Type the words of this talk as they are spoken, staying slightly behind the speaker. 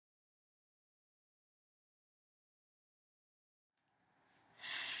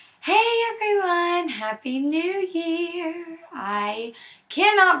Hey everyone, Happy New Year! I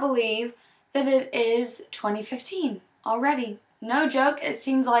cannot believe that it is 2015 already. No joke, it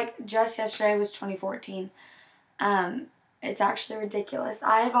seems like just yesterday was 2014. It's actually ridiculous.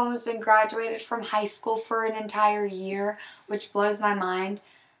 I have almost been graduated from high school for an entire year, which blows my mind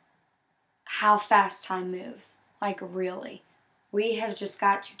how fast time moves. Like, really. We have just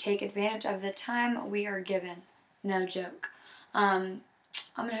got to take advantage of the time we are given. No joke.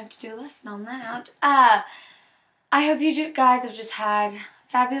 I'm going to have to do a lesson on that. I hope you guys have just had a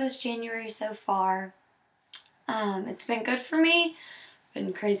fabulous January so far. It's been good for me.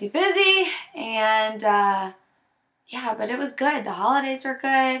 Been crazy busy. And, yeah, but it was good. The holidays were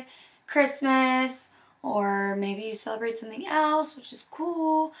good. Christmas. Or maybe you celebrate something else, which is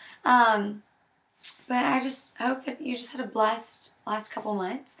cool. But I just hope that you just had a blessed last couple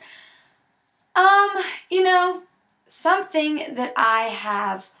months. You know, something that I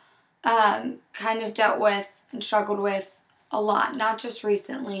have kind of dealt with and struggled with a lot, not just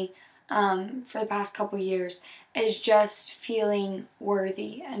recently, for the past couple years, is just feeling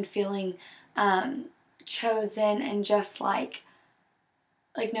worthy and feeling chosen, and just like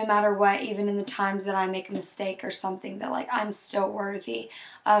no matter what, even in the times that I make a mistake or something, that like I'm still worthy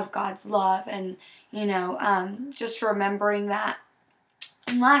of God's love, and you know, just remembering that.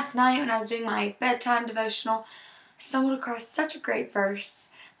 And last night when I was doing my bedtime devotional, I stumbled across such a great verse,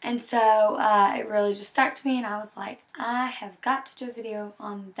 and so it really just stuck to me, and I was like, I have got to do a video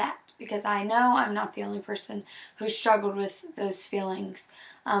on that, because I know I'm not the only person who struggled with those feelings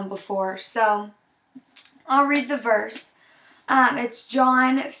before. So I'll read the verse. It's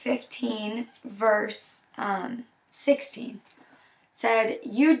John 15, verse 16. Said,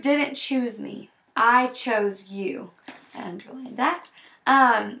 "You didn't choose me, I chose you." I underlined that.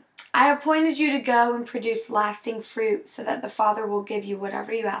 "I appointed you to go and produce lasting fruit, so that the Father will give you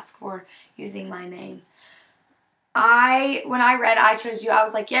whatever you ask for using my name." When I read "I chose you," I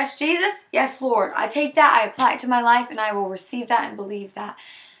was like, yes, Jesus, yes, Lord. I take that, I apply it to my life, and I will receive that and believe that.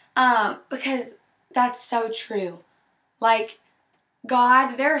 Because that's so true. Like,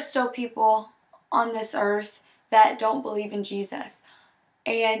 God, there are still people on this earth that don't believe in Jesus.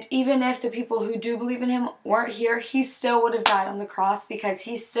 And even if the people who do believe in him weren't here, he still would have died on the cross, because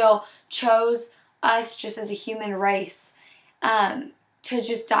he still chose us just as a human race to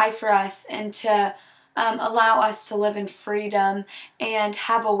just die for us, and to allow us to live in freedom and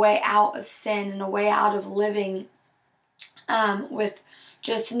have a way out of sin and a way out of living with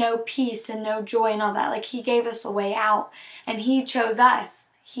just no peace and no joy and all that. Like, he gave us a way out, and he chose us.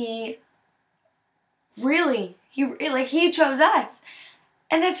 He chose us.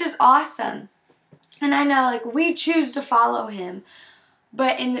 And that's just awesome. And I know, like, we choose to follow him,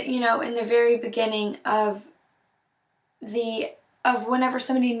 but in the very beginning of whenever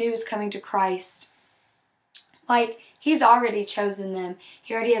somebody new is coming to Christ, like, he's already chosen them.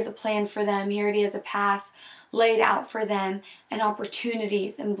 He already has a plan for them. He already has a path laid out for them, and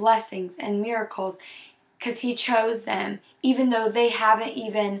opportunities and blessings and miracles, because he chose them, even though they haven't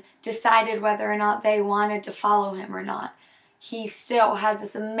even decided whether or not they wanted to follow him or not. He still has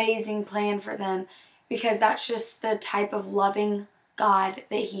this amazing plan for them, because that's just the type of loving God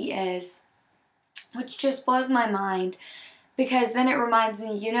that he is, which just blows my mind, because then it reminds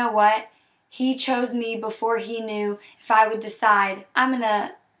me, you know what? He chose me before he knew if I would decide I'm going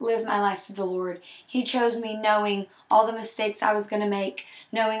to live my life for the Lord. He chose me knowing all the mistakes I was going to make,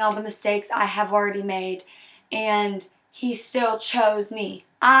 knowing all the mistakes I have already made, and he still chose me.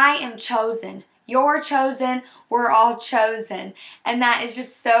 I am chosen. You're chosen. We're all chosen. And that is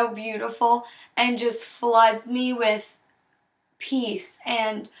just so beautiful, and just floods me with peace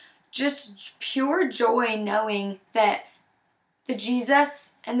and just pure joy, knowing that the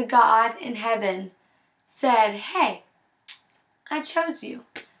Jesus and the God in heaven said, hey, I chose you.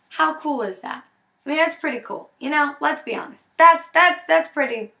 How cool is that? I mean, that's pretty cool. You know, let's be honest. That's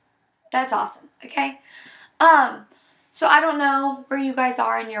awesome, okay? So I don't know where you guys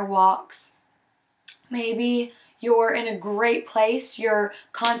are in your walks. Maybe you're in a great place. You're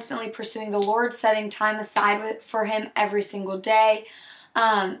constantly pursuing the Lord, setting time aside for him every single day.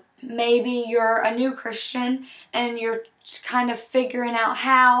 Maybe you're a new Christian and you're kind of figuring out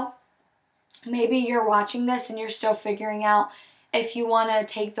how. Maybe you're watching this and you're still figuring out if you want to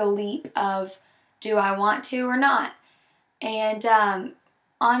take the leap of, do I want to or not? And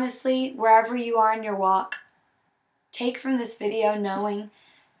honestly, wherever you are in your walk, take from this video knowing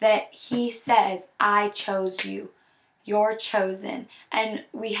that he says, I chose you. You're chosen. And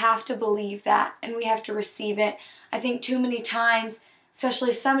we have to believe that, and we have to receive it. I think too many times, especially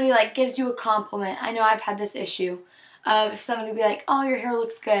if somebody like gives you a compliment. I know I've had this issue of if somebody would be like, oh, your hair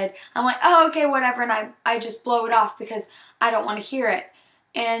looks good. I'm like, oh, okay, whatever, and I just blow it off because I don't want to hear it.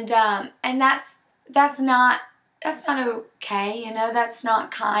 And that's not okay, you know, that's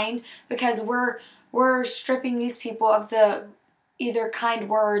not kind, because we're stripping these people of the either kind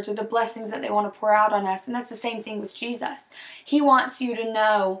words or the blessings that they want to pour out on us. And that's the same thing with Jesus. He wants you to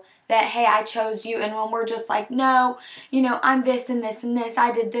know that, hey, I chose you. And when we're just like, no, you know, I'm this and this and this,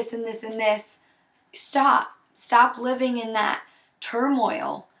 I did this and this and this, stop living in that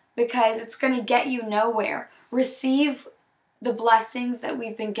turmoil, because it's going to get you nowhere. Receive the blessings that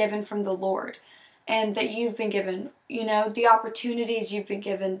we've been given from the Lord, and that you've been given, you know, the opportunities you've been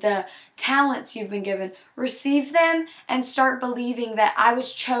given, the talents you've been given. Receive them and start believing that I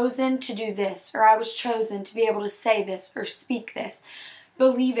was chosen to do this, or I was chosen to be able to say this or speak this.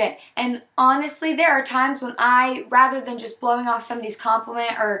 Believe it. And honestly, there are times when I, rather than just blowing off somebody's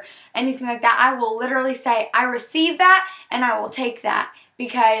compliment or anything like that, I will literally say, I receive that and I will take that.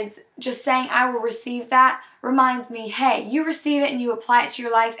 Because just saying I will receive that reminds me, hey, you receive it and you apply it to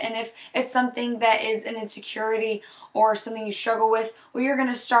your life. And if it's something that is an insecurity or something you struggle with, well, you're going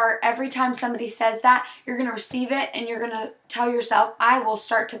to start, every time somebody says that, you're going to receive it and you're going to tell yourself, I will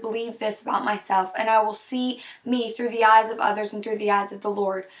start to believe this about myself, and I will see me through the eyes of others and through the eyes of the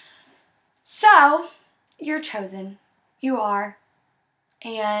Lord. So, you're chosen. You are.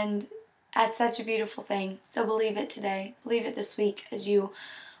 And that's such a beautiful thing. So believe it today. Believe it this week as you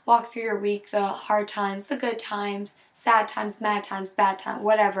walk through your week, the hard times, the good times, sad times, mad times, bad times,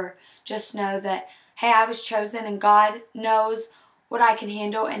 whatever. Just know that, hey, I was chosen and God knows what I can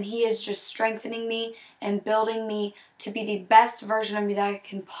handle, and He is just strengthening me and building me to be the best version of me that I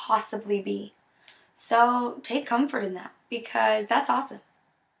can possibly be. So take comfort in that, because that's awesome.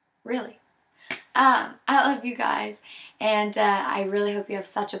 Really. I love you guys, and I really hope you have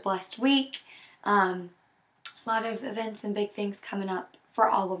such a blessed week. A lot of events and big things coming up for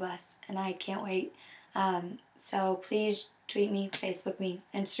all of us, and I can't wait. So please tweet me, Facebook me,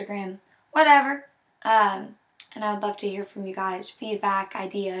 Instagram, whatever. And I would love to hear from you guys, feedback,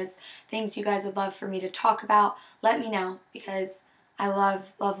 ideas, things you guys would love for me to talk about. Let me know, because I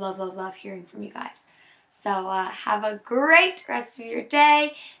love, love, love, love, love hearing from you guys. So have a great rest of your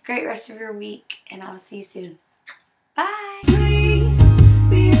day, great rest of your week, and I'll see you soon. Bye!